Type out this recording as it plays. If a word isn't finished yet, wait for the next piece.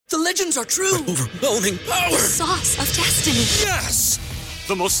The legends are true. Overwhelming power! Sauce of destiny. Yes!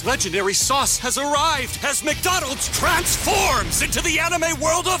 The most legendary sauce has arrived as McDonald's transforms into the anime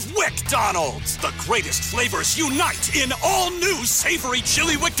world of WickDonald's. The greatest flavors unite in all new savory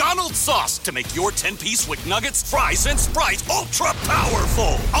chili McDonald's sauce to make your 10-piece Wick Nuggets, fries, and Sprite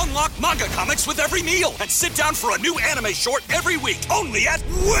ultra-powerful. Unlock manga comics with every meal and sit down for a new anime short every week only at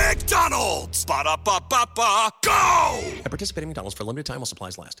WickDonald's. Ba-da-ba-ba-ba, go! At participating McDonald's for a limited time while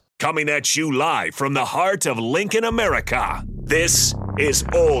supplies last. Coming at you live from the heart of Lincoln, America. This is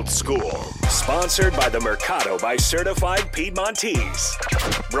Old School, sponsored by the Mercado by Certified Piedmontese.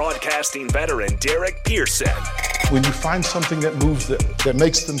 Broadcasting veteran Derek Pearson. When you find something that moves them, that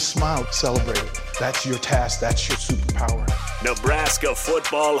makes them smile, celebrate it. That's your task. That's your superpower. Nebraska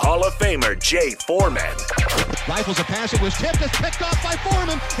Football Hall of Famer Jay Foreman. Rifles a pass. It was tipped. It's picked off by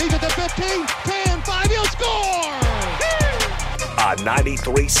Foreman. He's at the 15, 10, 5. He'll score! On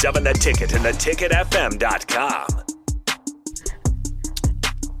 93.7 The Ticket and theticketfm.com.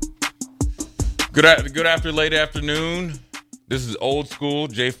 Good after late afternoon. This is Old School.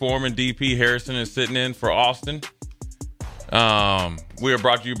 Jay Foreman, DP Harrison is sitting in for Austin. We are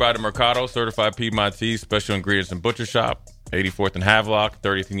brought to you by the Mercado, Certified Piedmontese, Special Ingredients and Butcher Shop, 84th and Havelock,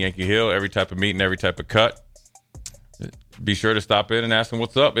 30th and Yankee Hill. Every type of meat and every type of cut. Be sure to stop in and ask them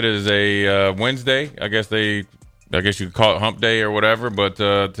what's up. It is a Wednesday. I guess you could call it Hump Day or whatever, but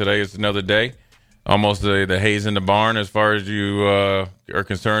today is another day. Almost the haze in the barn as far as you are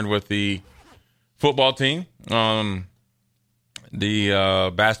concerned with the football team.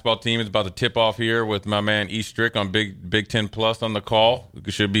 The basketball team is about to tip off here with my man E. Strick on Big Ten Plus on the call.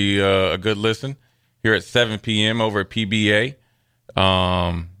 It should be a good listen here at 7 p.m. over at PBA.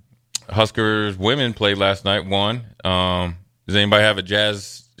 Huskers women played last night, won. Does anybody have a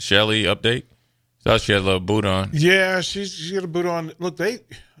Jazz Shelley update? Thought she had a little boot on. Yeah, she's got a boot on. Look,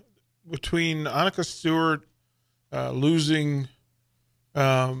 between Annika Stewart losing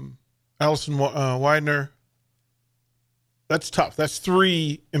Allison Widener, that's tough. That's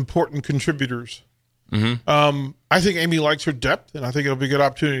three important contributors. Mm-hmm. I think Amy likes her depth, and I think it'll be a good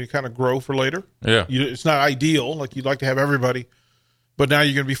opportunity to kind of grow for later. Yeah, it's not ideal. Like, you'd like to have everybody, but now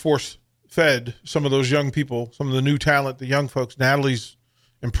you're going to be force-fed some of those young people, some of the new talent, the young folks. Natalie's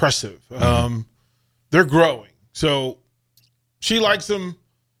impressive. Mm-hmm. They're growing. So she likes them.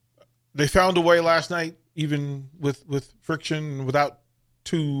 They found a way last night, even with friction, without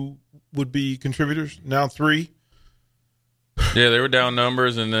two would-be contributors. Now three. Yeah, they were down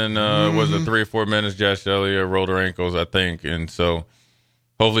numbers, and then was it 3 or 4 minutes? Jazz Shelley rolled her ankles, I think, and so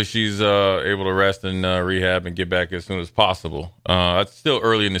hopefully she's able to rest and rehab and get back as soon as possible. It's still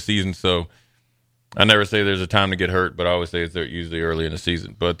early in the season, so I never say there's a time to get hurt, but I always say it's usually early in the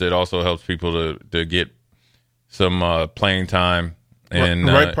season. But it also helps people to get some playing time and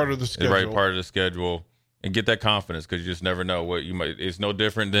the right part of the schedule, and get that confidence, because you just never know what you might. It's no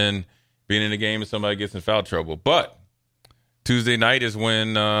different than being in a game and somebody gets in foul trouble, but Tuesday night is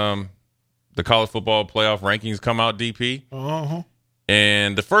when the college football playoff rankings come out, DP. Uh-huh.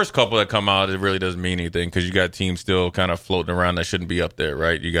 And the first couple that come out, it really doesn't mean anything, because you got teams still kind of floating around that shouldn't be up there,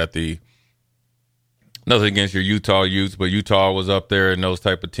 right? You got nothing against your Utah Utes, but Utah was up there and those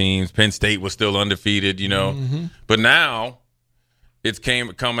type of teams. Penn State was still undefeated, Mm-hmm. But now it's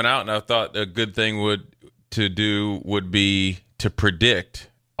coming out, and I thought a good thing would be to predict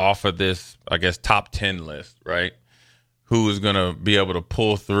off of this, I guess, top 10 list, right? Who is going to be able to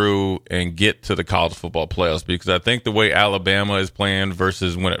pull through and get to the college football playoffs, because I think the way Alabama is playing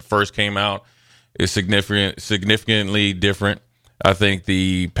versus when it first came out is significantly different. I think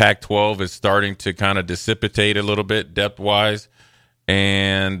the Pac-12 is starting to kind of dissipate a little bit depth-wise,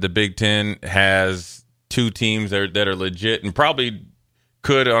 and the Big Ten has two teams that are legit and probably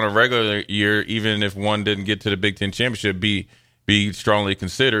could on a regular year, even if one didn't get to the Big Ten championship, be strongly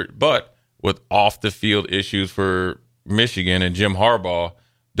considered. But with off-the-field issues for Michigan and Jim Harbaugh,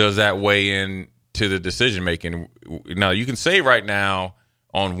 does that weigh in to the decision making? Now, you can say right now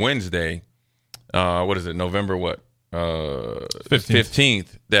on Wednesday, what is it, November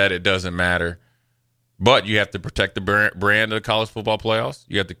 15th, that it doesn't matter, but you have to protect the brand of the college football playoffs.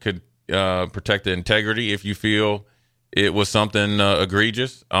 You have to protect the integrity if you feel it was something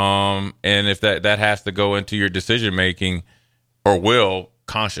egregious, and if that has to go into your decision making, or will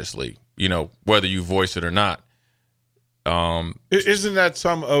consciously, whether you voice it or not. Isn't that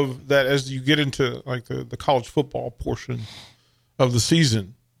some of that, as you get into like the college football portion of the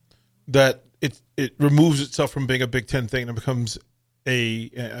season, that it removes itself from being a Big Ten thing and becomes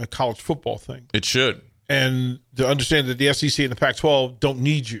a college football thing? It should. And to understand that the SEC and the Pac-12 don't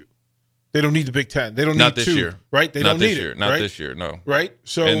need you. They don't need the Big Ten. They don't Not need this two, year. right? They Not don't this need year. it. Not right? this year, no. Right?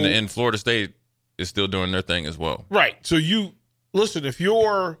 So and Florida State is still doing their thing as well. Right. So you listen, if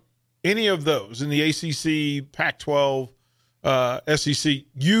you're any of those in the ACC, Pac-12, SEC,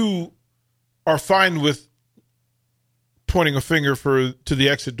 you are fine with pointing a finger to the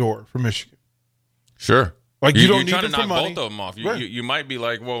exit door for Michigan. Sure. Like you don't you're need trying to them for knock money. both of them off. Right. You might be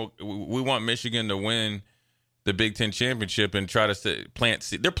like, well, we want Michigan to win the Big Ten championship and try to plant.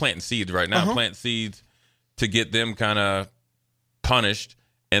 They're planting seeds right now. Plant seeds to get them kind of punished,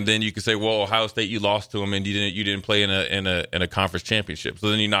 and then you can say, well, Ohio State, you lost to them, and you didn't play in a conference championship.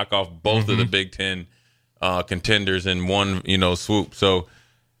 So then you knock off both of the Big Ten contenders in one swoop. So.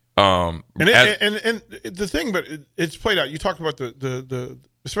 And the thing, but it's played out. You talked about the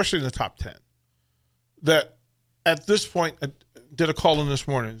especially in the top 10. That at this point, I did a call in this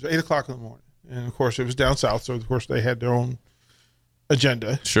morning. It was 8:00 in the morning, and of course it was down south, so of course they had their own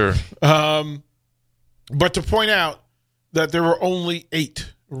agenda. Sure. But to point out that there were only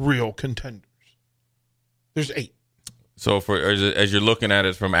 8 real contenders. There's 8. So as you're looking at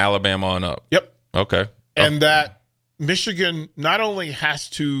it from Alabama on up. Yep. Okay. And that Michigan not only has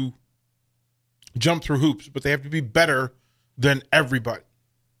to jump through hoops, but they have to be better than everybody.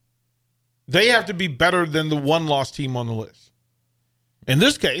 They have to be better than the one-loss team on the list. In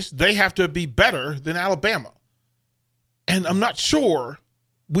this case, they have to be better than Alabama. And I'm not sure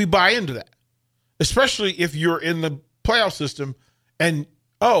we buy into that, especially if you're in the playoff system and,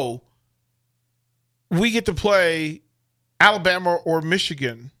 we get to play Alabama or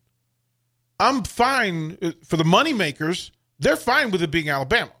Michigan. I'm fine for the moneymakers. They're fine with it being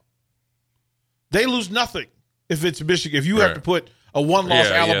Alabama. They lose nothing if it's Michigan. If you have to put a one-loss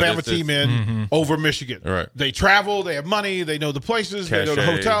Alabama team in over Michigan. Right. They travel. They have money. They know the places. They know the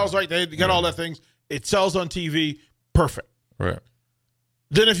hotels. Right. They got all that things. It sells on TV. Perfect. Right.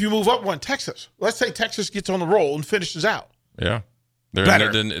 Then if you move up one, Texas. Let's say Texas gets on the roll and finishes out. Yeah.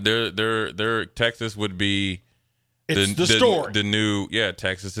 Texas would be the story. The new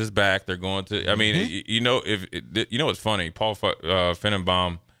Texas is back. They're going to. I mean, what's funny? Paul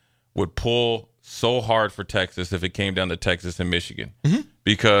Finnenbaum would pull so hard for Texas if it came down to Texas and Michigan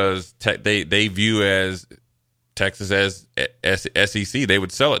because they view as Texas as SEC. They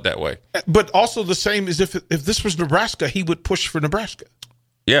would sell it that way. But also the same as if this was Nebraska, he would push for Nebraska.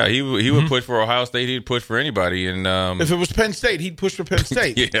 Yeah, he would push for Ohio State. He'd push for anybody. And if it was Penn State, he'd push for Penn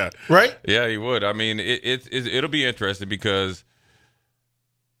State. Yeah, right. Yeah, he would. I mean, it'll be interesting because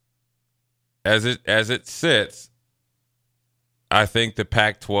as it sits, I think the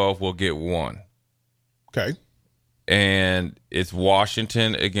Pac-12 will get one. Okay. And it's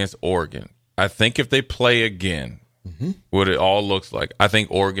Washington against Oregon. I think if they play again, what it all looks like, I think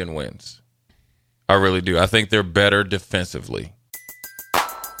Oregon wins. I really do. I think they're better defensively.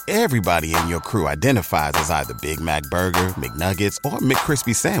 Everybody in your crew identifies as either Big Mac Burger, McNuggets, or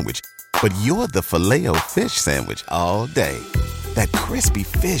McCrispy Sandwich. But you're the Filet-O-Fish Sandwich all day. That crispy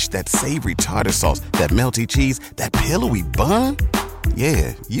fish, that savory tartar sauce, that melty cheese, that pillowy bun.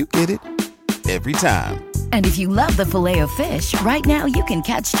 Yeah, you get it. Every time. And if you love the Filet-O-Fish, right now you can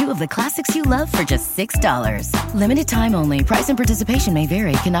catch 2 of the classics you love for just $6. Limited time only. Price and participation may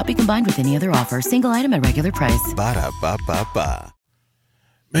vary. Cannot be combined with any other offer. Single item at regular price. Ba-da-ba-ba-ba.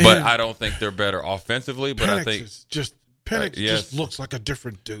 Man, but I don't think they're better offensively. But Penix I think Penix just looks like a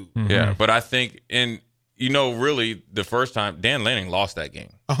different dude. Yeah, but I think really the first time Dan Lanning lost that game.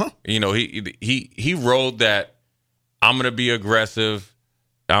 He rode that. I'm going to be aggressive.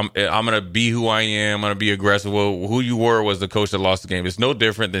 I'm going to be who I am. I'm going to be aggressive. Well, who you were was the coach that lost the game. It's no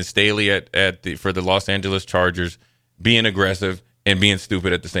different than Staley for the Los Angeles Chargers being aggressive and being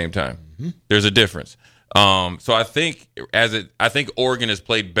stupid at the same time. There's a difference. So I think Oregon has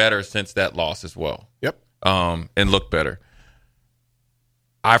played better since that loss as well. Yep. And looked better.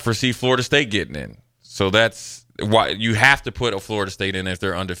 I foresee Florida State getting in. So that's why you have to put a Florida State in if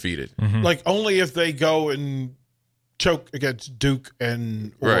they're undefeated. Like only if they go and choke against Duke or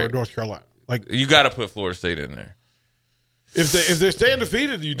North Carolina. Like you got to put Florida State in there. If they stay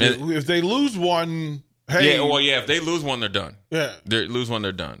undefeated, you do. If they lose one, hey. If they lose one, they're done. Yeah. They lose one,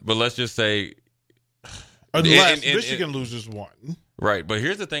 they're done. But let's just say unless Michigan loses one. Right. But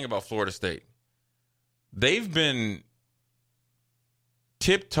here's the thing about Florida State. They've been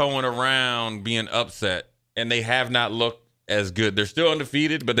tiptoeing around being upset, and they have not looked as good. They're still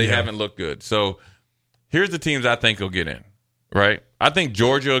undefeated, but they haven't looked good. So here's the teams I think will get in, right? I think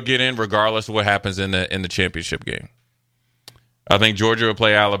Georgia will get in regardless of what happens in the championship game. I think Georgia will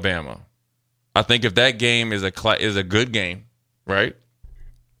play Alabama. I think if that game is a good game, right?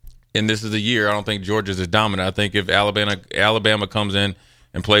 And this is the year, I don't think Georgia's as dominant. I think if Alabama comes in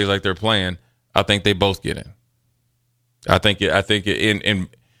and plays like they're playing, I think they both get in. I think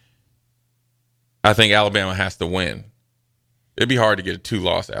Alabama has to win. It'd be hard to get a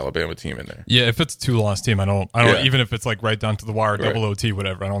 2-loss Alabama team in there. Yeah, if it's a 2-loss team, I don't. Even if it's like right down to the wire, double OT,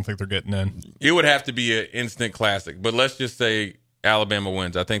 whatever, I don't think they're getting in. It would have to be an instant classic. But let's just say Alabama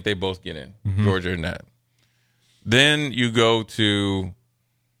wins. I think they both get in. Georgia and that. Then you go to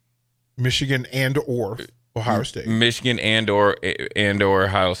Michigan and or Ohio State. Michigan and or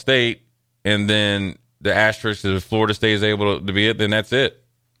Ohio State, and then the asterisk is if Florida State is able to be it, then that's it.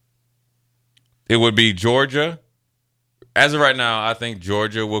 It would be Georgia. As of right now, I think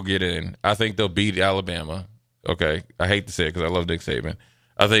Georgia will get in. I think they'll beat Alabama. Okay, I hate to say it because I love Nick Saban.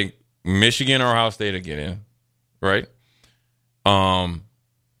 I think Michigan or Ohio State will get in. Right. What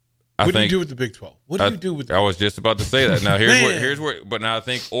do you do with the Big 12? What do you do with? I was just about to say that. Now here's where. But now I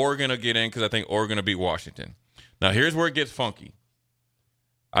think Oregon will get in because I think Oregon will beat Washington. Now here's where it gets funky.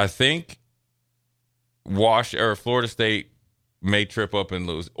 I think Florida State may trip up and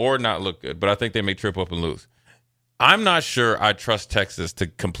lose, or not look good. But I think they may trip up and lose. I'm not sure I trust Texas to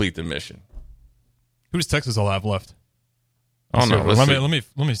complete the mission. Who does Texas all have left? I don't know.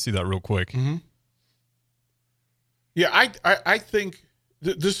 Let me see that real quick. Mm-hmm. Yeah, I think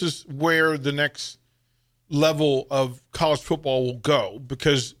this is where the next level of college football will go,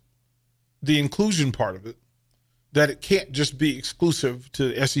 because the inclusion part of it, that it can't just be exclusive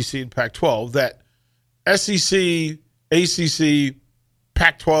to SEC and Pac-12, that SEC, ACC,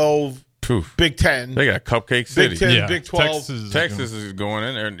 Pac-12, Big Ten. They got Cupcake City. Big 10, Big 12. Texas is going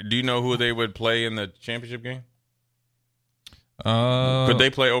in there. Do you know who they would play in the championship game? Could they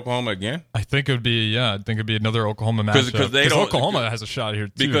play Oklahoma again? I think it would be, another Oklahoma matchup. Because Oklahoma has a shot here,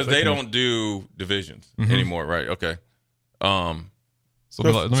 too. Because they don't do divisions anymore, right? Okay. So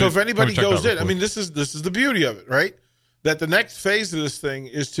if anybody goes in, I mean, this is the beauty of it, right? That the next phase of this thing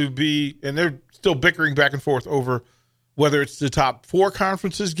is to be, and they're still bickering back and forth over whether it's the top 4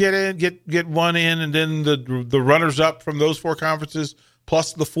 conferences get one in, and then the runners up from those 4 conferences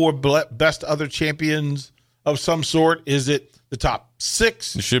plus the 4 best other champions of some sort. Is it the top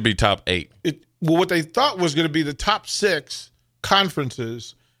 6? It should be top 8. Well, what they thought was going to be the top 6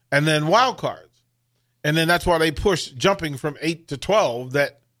 conferences and then wild cards. And then that's why they pushed jumping from 8 to 12,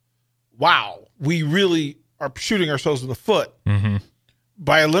 that, wow, we really are shooting ourselves in the foot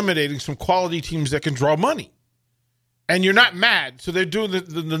by eliminating some quality teams that can draw money. And you're not mad. So they're doing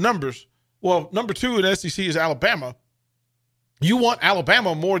the numbers. Well, number 2 in SEC is Alabama. You want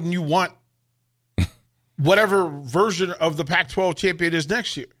Alabama more than you want whatever version of the Pac-12 champion is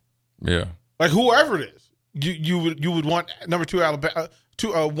next year. Yeah. Like whoever it is. You would want number 2 Alabama,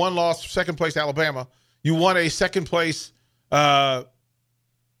 1 loss, second place Alabama. You want a second place, Ohio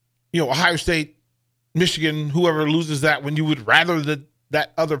State, Michigan, whoever loses that one. You would rather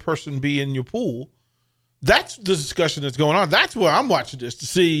that other person be in your pool. That's the discussion that's going on. That's where I'm watching this to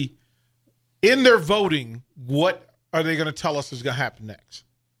see, in their voting, what are they going to tell us is going to happen next?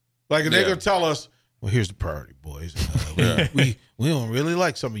 Like, they're going to tell us, well, here's the priority, boys. We don't really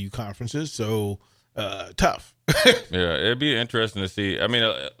like some of you conferences, so tough. Yeah, it'd be interesting to see. I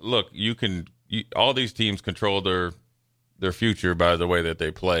mean, look, all these teams control their future by the way that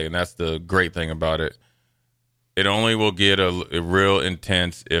they play, and that's the great thing about it. It only will get a real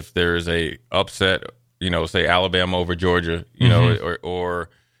intense if there's a upset, say Alabama over Georgia, or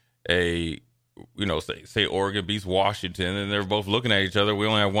say Oregon beats Washington, and they're both looking at each other. We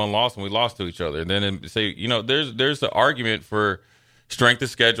only have 1 loss, and we lost to each other. And then there's the argument for strength of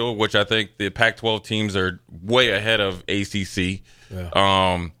schedule, which I think the Pac-12 teams are way ahead of ACC.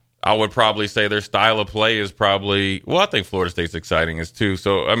 Yeah. I would probably say their style of play is probably, I think Florida State's exciting as too.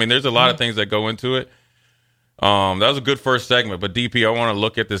 So, I mean, there's a lot of things that go into it. That was a good first segment, but DP, I want to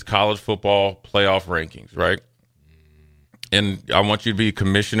look at this college football playoff rankings, right? And I want you to be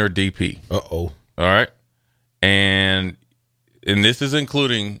Commissioner DP. Uh-oh. All right? And this is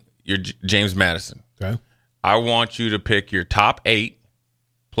including your James Madison. Okay. I want you to pick your top 8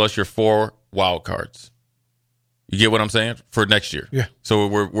 plus your 4 wild cards. You get what I'm saying? For next year. Yeah. So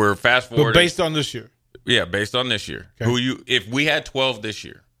we're fast forwarding. But based on this year. Yeah, based on this year. Okay. If we had 12 this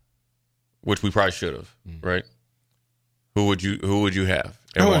year, which we probably should have, right? Who would you have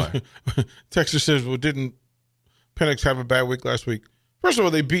and why? Texas says, well, didn't Penix have a bad week last week? First of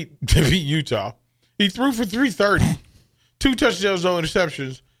all, they beat Utah. He threw for 330, 2 touchdowns, no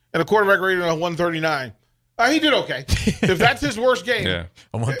interceptions, and a quarterback rating of 139. He did okay. If that's his worst game, a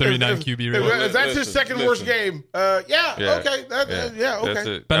 139 QB. If that's his second worst game, okay. Okay.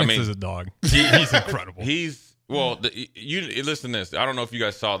 Penix is a dog. He's incredible. You listen to this. I don't know if you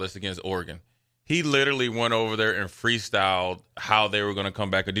guys saw this against Oregon. He literally went over there and freestyled how they were going to come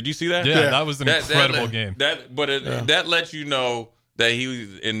back. Did you see that? Yeah, that was an incredible game. That lets you know that he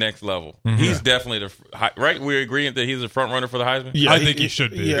was in next level. He's definitely right. We're agreeing that he's the front runner for the Heisman. Yeah, I think he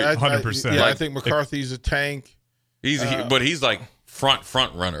should be. Yeah, 100%. I think McCarthy's a tank. But he's like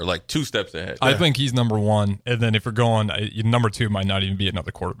front runner, like 2 steps ahead. I think he's number 1, and then if you're going, number 2 might not even be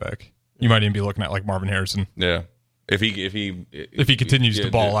another quarterback. You might even be looking at like Marvin Harrison. Yeah. If he continues to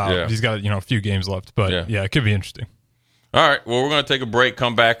ball out, he's got a few games left. But yeah, it could be interesting. All right. Well, we're going to take a break,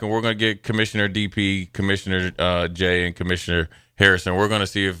 come back, and we're going to get Commissioner DP, Commissioner Jay, and Commissioner Harrison. We're going to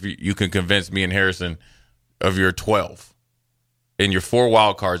see if you can convince me and Harrison of your 12. And your 4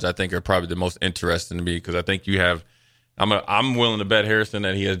 wild cards, I think, are probably the most interesting to me because I think you have. I'm willing to bet Harrison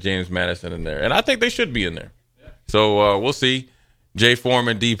that he has James Madison in there, and I think they should be in there. So we'll see. Jay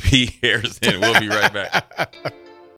Foreman, DP Harrison. We'll be right back.